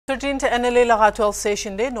13th NLA laga 12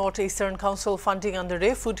 session day North Eastern Council funding under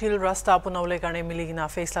the Foothill Rasta Punawle karne miligina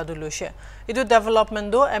faisla dulushe. Idu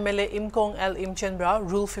development do MLA Imkong L Imchenbra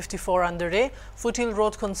Rule 54 under the Foothill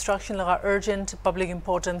Road construction laga urgent public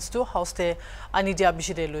importance to house te anidia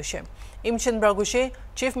bishide lushe. Imchenbra gushe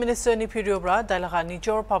Chief Minister ni periobra dalaga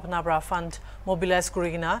nijor papnabra fund mobilize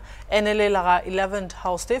kurigina NLA laga 11th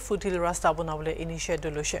house te Foothill Rasta Punawle initiate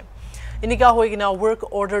dulushe. Inika hoigina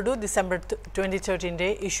work order do December 2013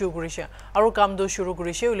 day issue gurishe aru kam do shuru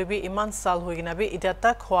gurishe ulebi iman sal hoigina bi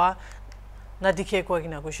itata khwa na dikhe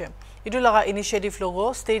koigina gushe idu laga initiative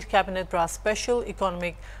logo state cabinet pra special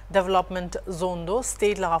economic development zone do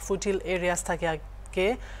state laga Foothill areas thakya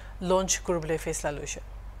ke launch kurble faisla loishe.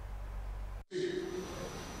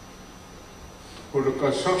 For the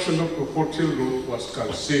construction of the Foothill road was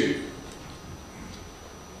conceived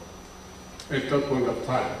at that point of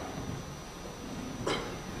time.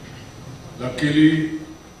 Luckily,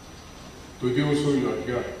 today also you are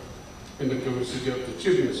here in the capacity of the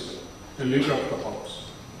Chief Minister, the leader of the House.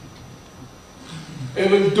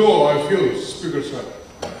 Even though I feel, Speaker sir,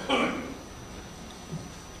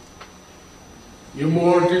 your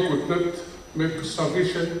majority could not make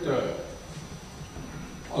sufficient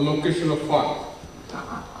allocation of funds,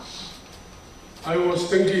 I was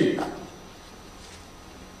thinking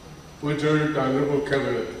whether the Honorable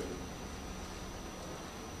Cabinet,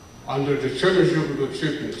 under the chairmanship of the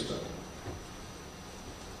Chief Minister,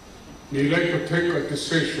 we like to take a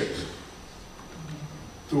decision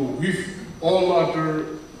to with all other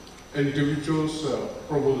individuals'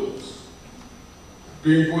 proposals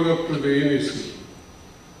being put up to the NEC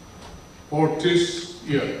for this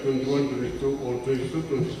year, 21-22 or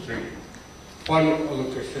 22-23, fund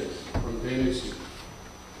allocation from the NEC.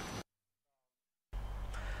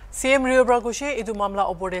 CM Rio Bragushe idu mamla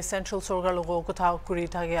obode Central Sorgar logo kotha kuri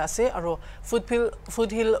thage ase aro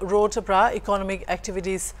Foothill Road pra economic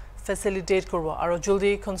activities facilitate korbo aro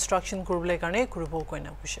juldi construction korbole karne kuribo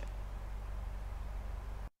koina kushe.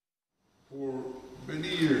 For many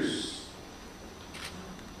years,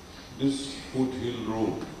 this Foothill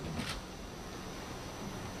Road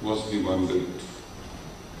was demanded.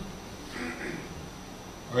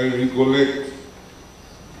 I recollect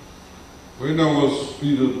when I was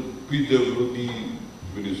PWD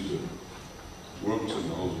Minister, Works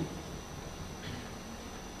and Housing,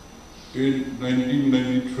 in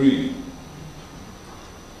 1993,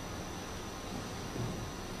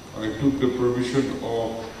 I took the permission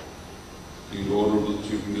of the Honorable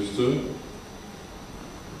Chief Minister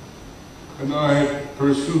and I had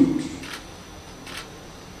pursued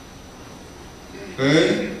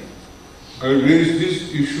and I raised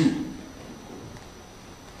this issue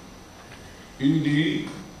in the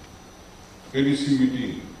NEC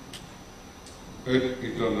meeting at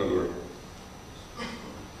Itanagar.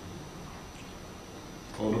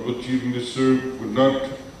 Honorable Chief Minister could not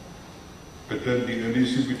attend the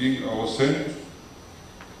NEC meeting. I was sent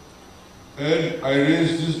and I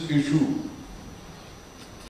raised this issue